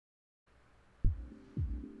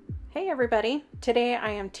Hey everybody, today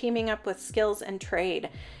I am teaming up with Skills and Trade,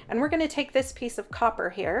 and we're going to take this piece of copper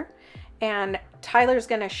here and Tyler's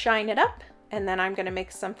going to shine it up, and then I'm going to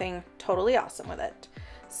make something totally awesome with it.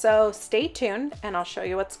 So stay tuned and I'll show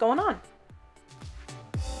you what's going on.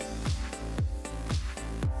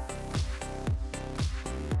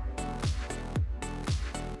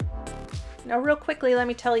 Now real quickly, let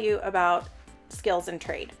me tell you about Skills and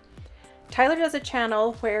Trade. Tyler does a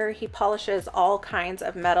channel where he polishes all kinds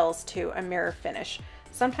of metals to a mirror finish.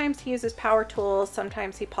 Sometimes he uses power tools,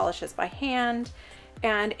 sometimes he polishes by hand,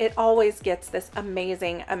 and it always gets this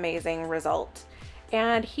amazing, amazing result.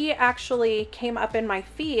 And he actually came up in my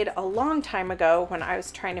feed a long time ago when I was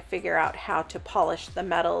trying to figure out how to polish the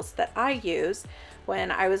metals that I use when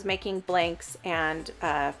I was making blanks and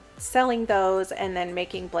selling those and then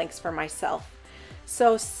making blanks for myself.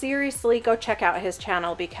 So seriously, go check out his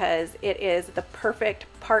channel because it is the perfect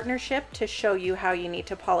partnership to show you how you need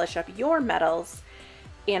to polish up your metals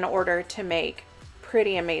in order to make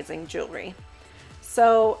pretty amazing jewelry.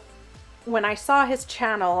 So when I saw his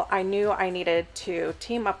channel, I knew I needed to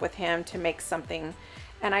team up with him to make something.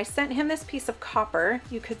 And I sent him this piece of copper.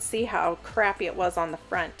 You could see how crappy it was on the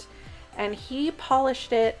front. And he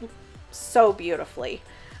polished it so beautifully.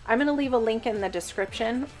 I'm going to leave a link in the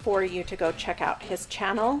description for you to go check out his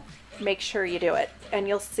channel. Make sure you do it, and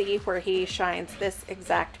you'll see where he shines this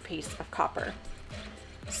exact piece of copper.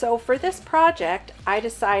 So for this project, I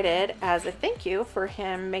decided, as a thank you for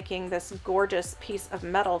him making this gorgeous piece of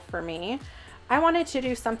metal for me, I wanted to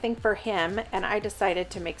do something for him, and I decided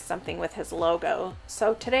to make something with his logo.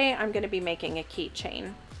 So today I'm going to be making a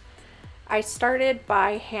keychain. I started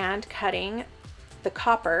by hand cutting the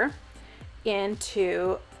copper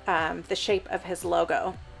into the shape of his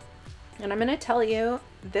logo. And I'm going to tell you,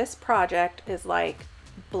 this project is like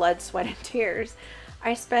blood, sweat, and tears.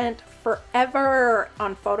 I spent forever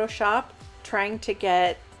on Photoshop trying to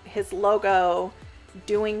get his logo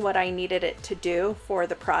doing what I needed it to do for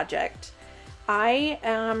the project. I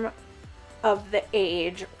am of the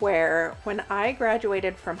age where when I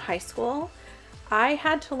graduated from high school, I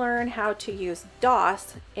had to learn how to use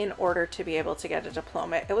DOS in order to be able to get a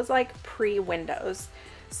diploma. It was like pre-Windows.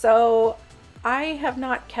 So I have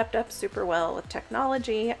not kept up super well with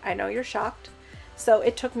technology. I know you're shocked. So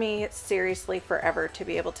it took me seriously forever to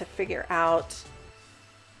be able to figure out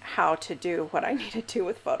how to do what I need to do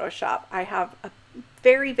with Photoshop. I have a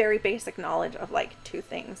very, very basic knowledge of like two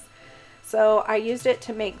things. So I used it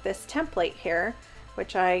to make this template here,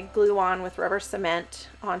 which I glue on with rubber cement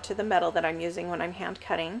onto the metal that I'm using when I'm hand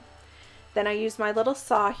cutting. Then I use my little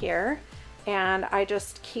saw here, and I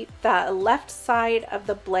just keep the left side of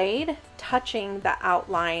the blade touching the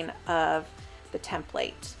outline of the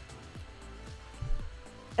template.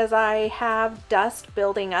 As I have dust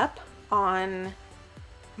building up on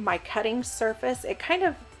my cutting surface, it kind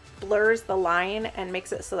of blurs the line and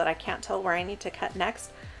makes it so that I can't tell where I need to cut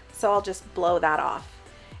next. So I'll just blow that off.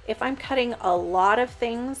 If I'm cutting a lot of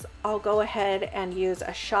things, I'll go ahead and use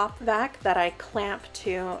a shop vac that I clamp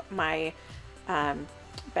to my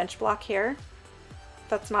bench block here.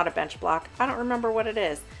 That's not a bench block. I don't remember what it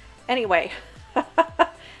is. Anyway,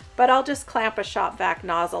 but I'll just clamp a shop vac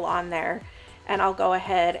nozzle on there, and I'll go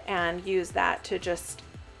ahead and use that to just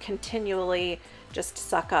continually just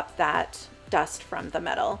suck up that dust from the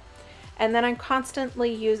metal. And then I'm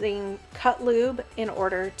constantly using cut lube in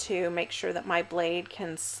order to make sure that my blade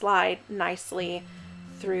can slide nicely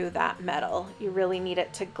through that metal. You really need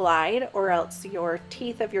it to glide, or else your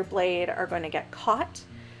teeth of your blade are going to get caught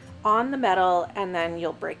on the metal and then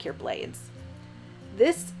you'll break your blades.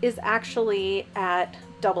 This is actually at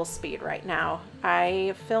double speed right now.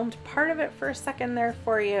 I filmed part of it for a second there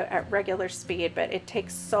for you at regular speed, but it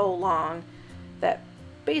takes so long that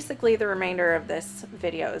basically the remainder of this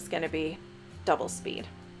video is going to be double speed.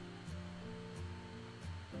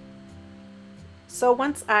 So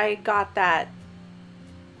once I got that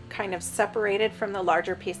kind of separated from the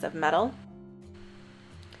larger piece of metal,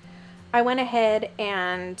 I went ahead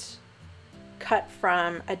and cut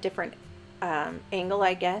from a different angle,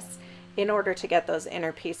 I guess, in order to get those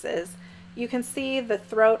inner pieces. You can see the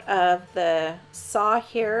throat of the saw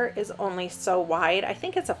here is only so wide. I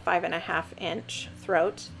think it's a 5.5 inch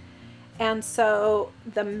throat. And so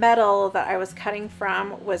the metal that I was cutting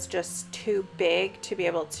from was just too big to be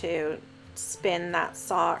able to spin that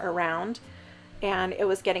saw around. And it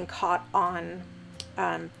was getting caught on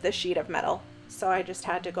the sheet of metal. So I just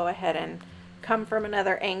had to go ahead and come from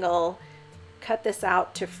another angle, cut this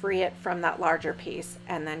out to free it from that larger piece,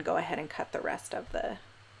 and then go ahead and cut the rest of the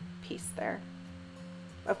piece there.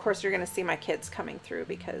 Of course, you're going to see my kids coming through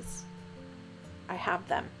because I have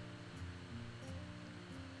them.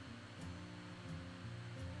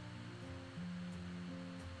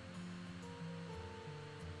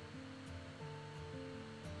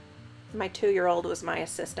 My 2-year-old was my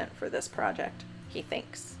assistant for this project, he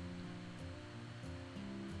thinks.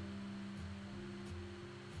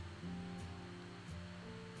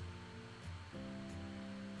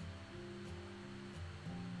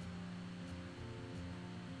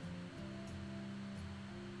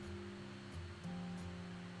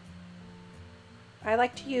 I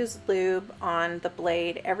like to use lube on the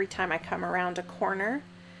blade every time I come around a corner.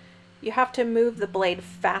 You have to move the blade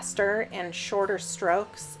faster in shorter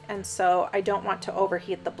strokes, and so I don't want to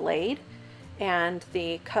overheat the blade, and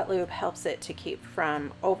the cut lube helps it to keep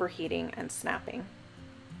from overheating and snapping.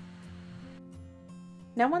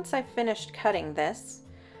 Now once I've finished cutting this,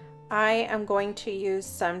 I am going to use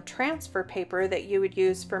some transfer paper that you would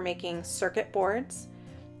use for making circuit boards,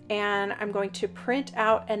 and I'm going to print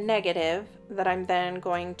out a negative that I'm then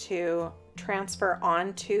going to transfer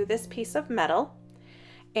onto this piece of metal,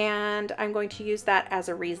 and I'm going to use that as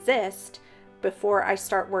a resist before I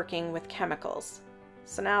start working with chemicals.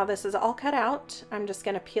 So now this is all cut out. I'm just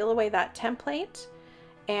going to peel away that template,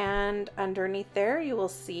 and underneath there you will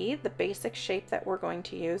see the basic shape that we're going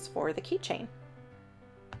to use for the keychain.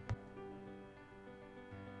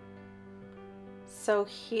 So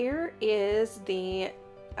here is the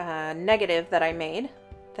negative that I made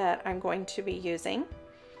that I'm going to be using,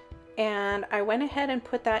 and I went ahead and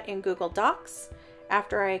put that in Google Docs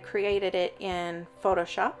after I created it in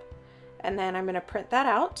Photoshop, and then I'm going to print that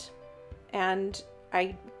out, and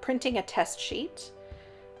I'm printing a test sheet,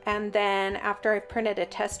 and then after I've printed a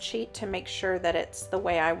test sheet to make sure that it's the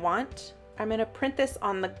way I want, I'm going to print this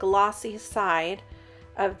on the glossy side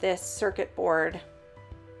of this circuit board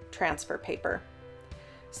transfer paper.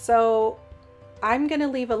 So I'm going to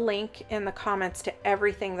leave a link in the comments to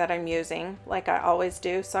everything that I'm using, like I always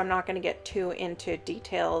do, so I'm not going to get too into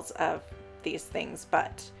details of these things,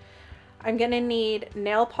 but I'm going to need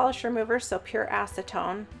nail polish remover, so pure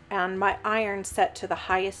acetone, and my iron set to the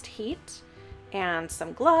highest heat, and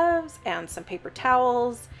some gloves, and some paper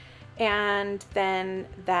towels, and then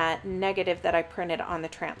that negative that I printed on the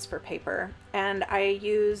transfer paper. And I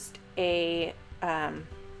used a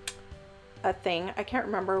thing, I can't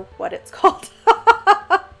remember what it's called.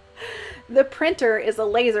 The printer is a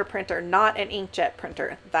laser printer, not an inkjet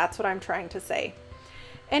printer. That's what I'm trying to say.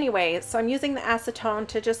 Anyway, so I'm using the acetone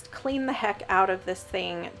to just clean the heck out of this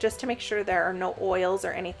thing, just to make sure there are no oils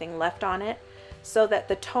or anything left on it, so that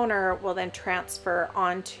the toner will then transfer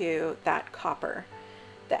onto that copper.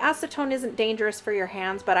 The acetone isn't dangerous for your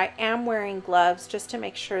hands, but I am wearing gloves just to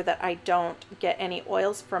make sure that I don't get any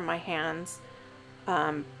oils from my hands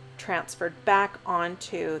transferred back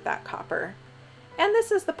onto that copper. And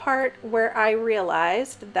this is the part where I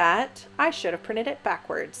realized that I should have printed it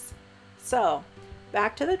backwards. So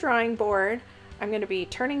back to the drawing board, I'm going to be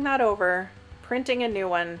turning that over, printing a new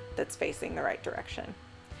one that's facing the right direction.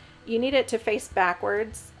 You need it to face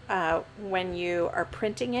backwards when you are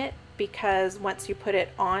printing it, because once you put it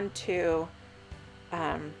onto,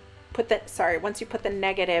 once you put the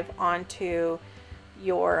negative onto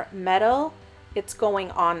your metal, it's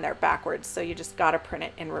going on there backwards, so you just got to print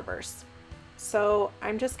it in reverse. So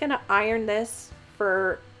I'm just going to iron this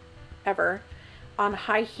forever on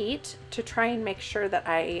high heat to try and make sure that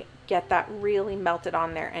I get that really melted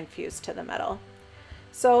on there and fused to the metal.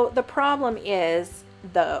 So the problem is,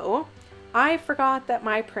 though, I forgot that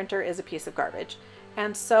my printer is a piece of garbage.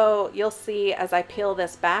 And so you'll see as I peel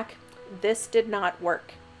this back, this did not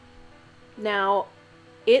work. Now,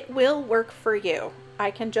 it will work for you.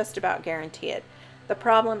 I can just about guarantee it. The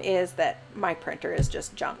problem is that my printer is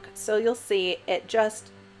just junk. So you'll see it just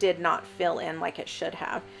did not fill in like it should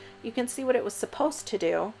have. You can see what it was supposed to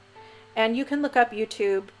do, and you can look up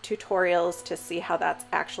YouTube tutorials to see how that's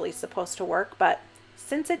actually supposed to work. But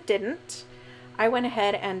since it didn't, I went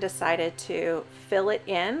ahead and decided to fill it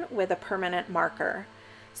in with a permanent marker.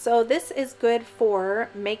 So this is good for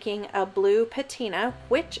making a blue patina,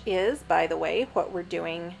 which is, by the way, what we're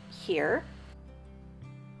doing here.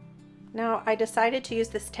 Now, I decided to use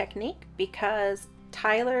this technique because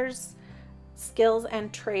Tyler's Skills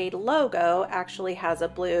and Trade logo actually has a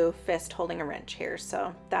blue fist holding a wrench here,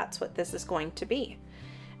 so that's what this is going to be.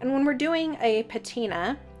 And when we're doing a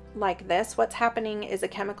patina like this, what's happening is a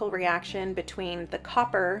chemical reaction between the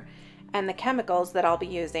copper and the chemicals that I'll be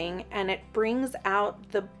using, and it brings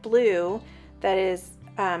out the blue that is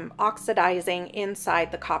oxidizing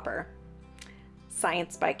inside the copper.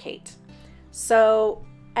 Science by Kate. So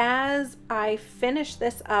as I finish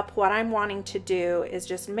this up, what I'm wanting to do is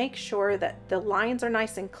just make sure that the lines are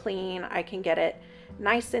nice and clean. I can get it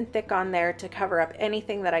nice and thick on there to cover up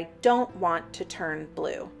anything that I don't want to turn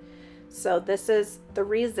blue. So this is the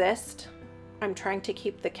resist. I'm trying to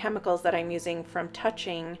keep the chemicals that I'm using from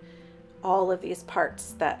touching all of these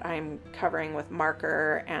parts that I'm covering with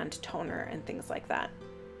marker and toner and things like that.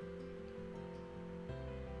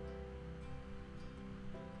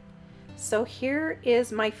 So here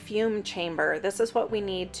is my fume chamber. This is what we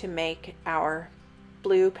need to make our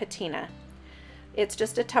blue patina. It's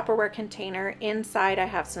just a Tupperware container. Inside I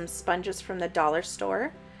have some sponges from the dollar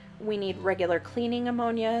store. We need regular cleaning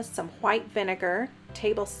ammonia, some white vinegar,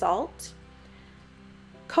 table salt.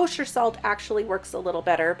 Kosher salt actually works a little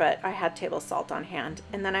better, but I had table salt on hand.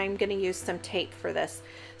 And then I'm going to use some tape for this.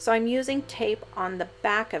 So I'm using tape on the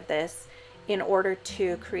back of this in order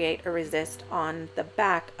to create a resist on the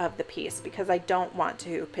back of the piece, because I don't want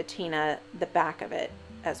to patina the back of it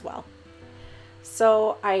as well.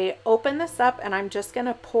 So I open this up and I'm just going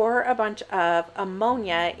to pour a bunch of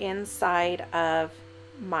ammonia inside of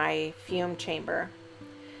my fume chamber.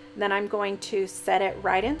 Then I'm going to set it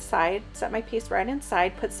right inside, set my piece right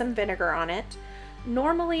inside, put some vinegar on it.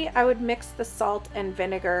 Normally I would mix the salt and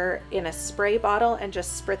vinegar in a spray bottle and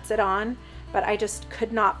just spritz it on, but I just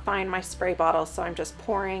could not find my spray bottle, so I'm just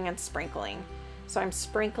pouring and sprinkling. So I'm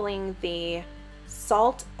sprinkling the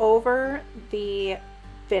salt over the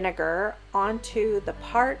vinegar onto the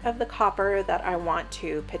part of the copper that I want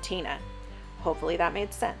to patina. Hopefully that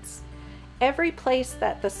made sense. Every place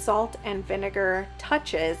that the salt and vinegar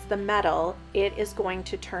touches the metal, it is going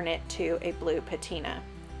to turn it to a blue patina.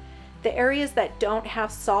 The areas that don't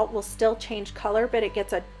have salt will still change color, but it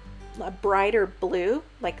gets a brighter blue,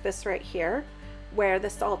 like this right here, where the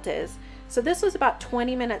salt is. So this was about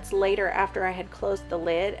 20 minutes later after I had closed the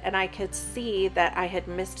lid, and I could see that I had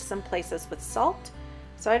missed some places with salt.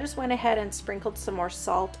 So I just went ahead and sprinkled some more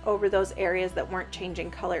salt over those areas that weren't changing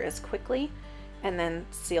color as quickly, and then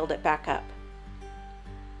sealed it back up.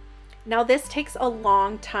 Now this takes a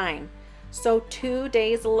long time. So 2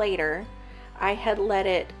 days later, I had let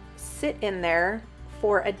it sit in there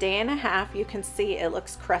for a day and a half. You can see it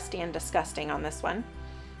looks crusty and disgusting on this one,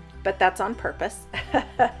 but that's on purpose.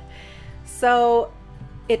 So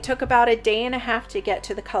it took about a day and a half to get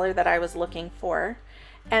to the color that I was looking for.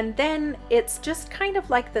 And then it's just kind of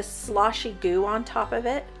like this sloshy goo on top of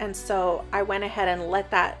it. And so I went ahead and let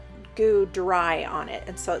that goo dry on it.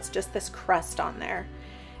 And so it's just this crust on there.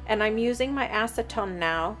 And I'm using my acetone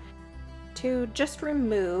now to just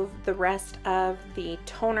remove the rest of the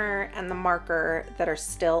toner and the marker that are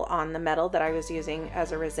still on the metal that I was using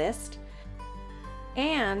as a resist.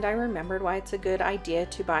 And I remembered why it's a good idea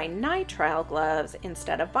to buy nitrile gloves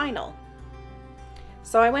instead of vinyl.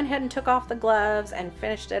 So I went ahead and took off the gloves and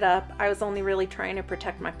finished it up. I was only really trying to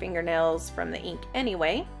protect my fingernails from the ink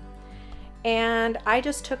anyway. And I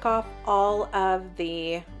just took off all of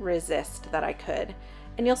the resist that I could.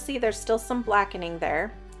 And you'll see there's still some blackening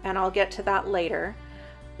there, and I'll get to that later.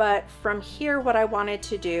 But from here, what I wanted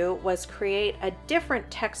to do was create a different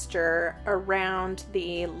texture around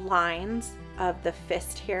the lines of the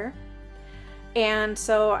fist here. And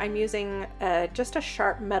so I'm using just a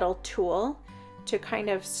sharp metal tool to kind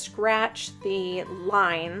of scratch the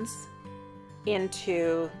lines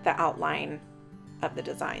into the outline of the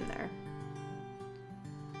design there.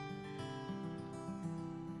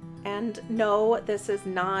 And no, this is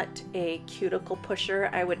not a cuticle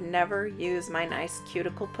pusher. I would never use my nice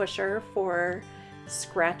cuticle pusher for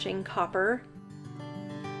scratching copper.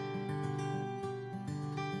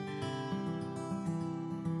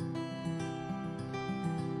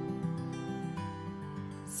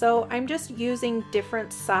 So I'm just using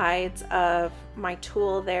different sides of my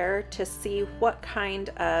tool there to see what kind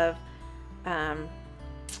of,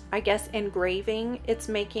 I guess, engraving it's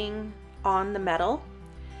making on the metal.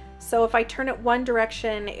 So if I turn it one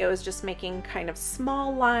direction, it was just making kind of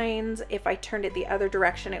small lines. If I turned it the other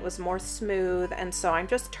direction, it was more smooth. And so I'm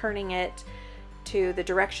just turning it to the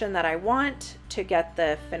direction that I want to get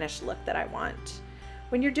the finished look that I want.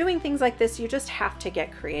 When you're doing things like this, you just have to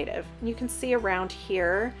get creative. You can see around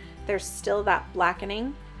here, there's still that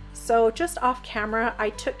blackening. So just off camera,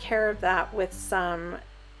 I took care of that with some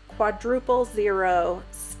quadruple zero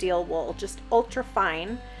steel wool, just ultra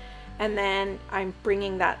fine. And then I'm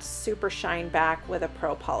bringing that super shine back with a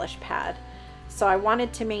pro polish pad. So I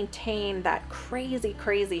wanted to maintain that crazy,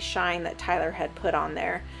 crazy shine that Tyler had put on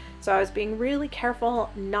there. So I was being really careful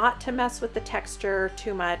not to mess with the texture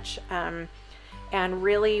too much, and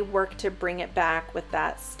really work to bring it back with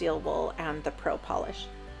that steel wool and the pro polish.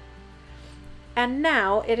 And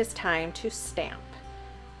now it is time to stamp.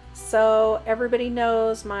 So everybody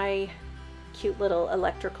knows my cute little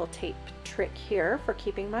electrical tape trick here for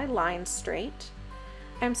keeping my lines straight.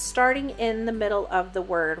 I'm starting in the middle of the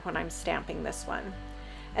word when I'm stamping this one.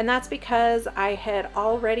 And that's because I had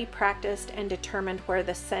already practiced and determined where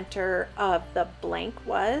the center of the blank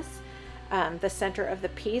was. the center of the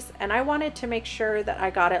piece, and I wanted to make sure that I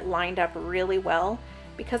got it lined up really well,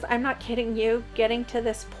 because I'm not kidding you, getting to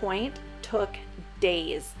this point took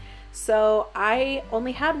days. So I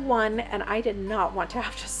only had one, and I did not want to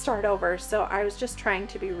have to start over, so I was just trying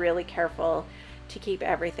to be really careful to keep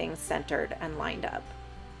everything centered and lined up.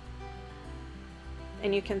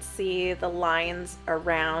 And you can see the lines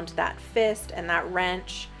around that fist and that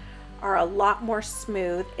wrench are a lot more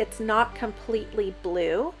smooth. It's not completely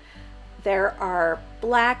blue. There are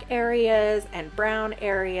black areas and brown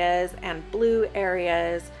areas and blue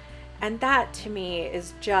areas, and that to me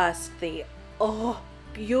is just the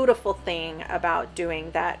beautiful thing about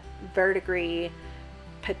doing that Verdigris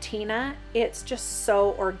Patina. It's just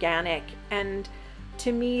so organic, and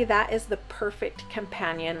to me that is the perfect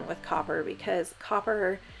companion with copper, because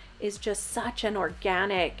copper is just such an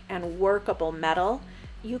organic and workable metal.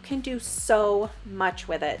 You can do so much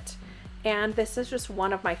with it, and this is just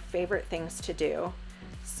one of my favorite things to do.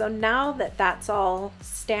 So now that that's all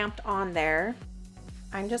stamped on there,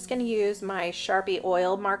 I'm just going to use my Sharpie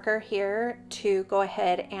oil marker here to go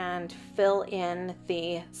ahead and fill in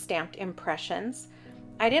the stamped impressions.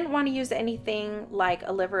 I didn't want to use anything like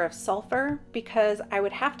a liver of sulfur, because I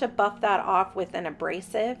would have to buff that off with an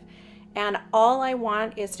abrasive, and all I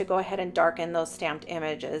want is to go ahead and darken those stamped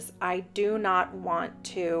images. I do not want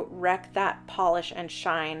to wreck that polish and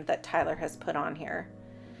shine that Tyler has put on here.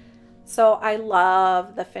 So I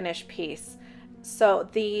love the finished piece. So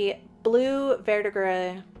the blue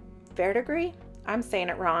Verdigris, I'm saying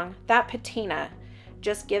it wrong, that patina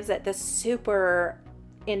just gives it this super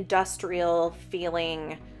industrial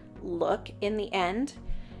feeling look in the end.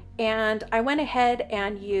 And I went ahead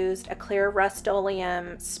and used a clear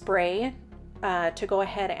Rust-Oleum spray to go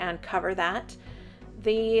ahead and cover that.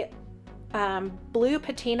 The blue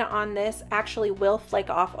patina on this actually will flake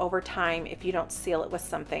off over time if you don't seal it with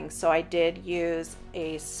something, so I did use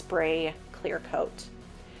a spray clear coat.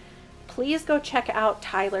 Please go check out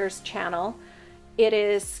Tyler's channel. It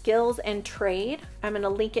is Skills and Trade. I'm going to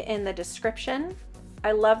link it in the description.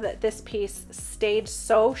 I love that this piece stayed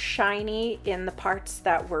so shiny in the parts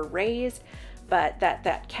that were raised, but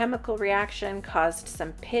that chemical reaction caused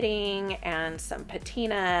some pitting and some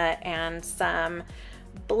patina and some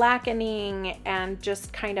blackening and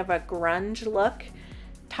just kind of a grunge look.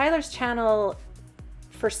 Tyler's channel,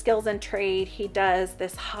 for Skills and Trade, he does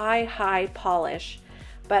this high polish,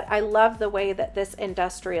 but I love the way that this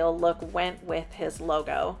industrial look went with his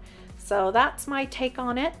logo. So that's my take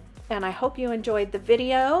on it, and I hope you enjoyed the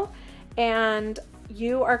video, and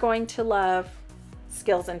you are going to love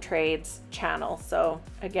Skills and Trade's channel. So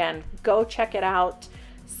again, go check it out,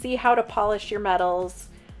 see how to polish your metals,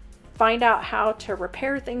 find out how to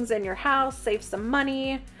repair things in your house, save some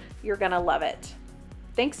money. You're gonna love it.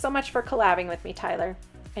 Thanks so much for collabing with me, Tyler,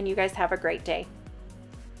 and you guys have a great day.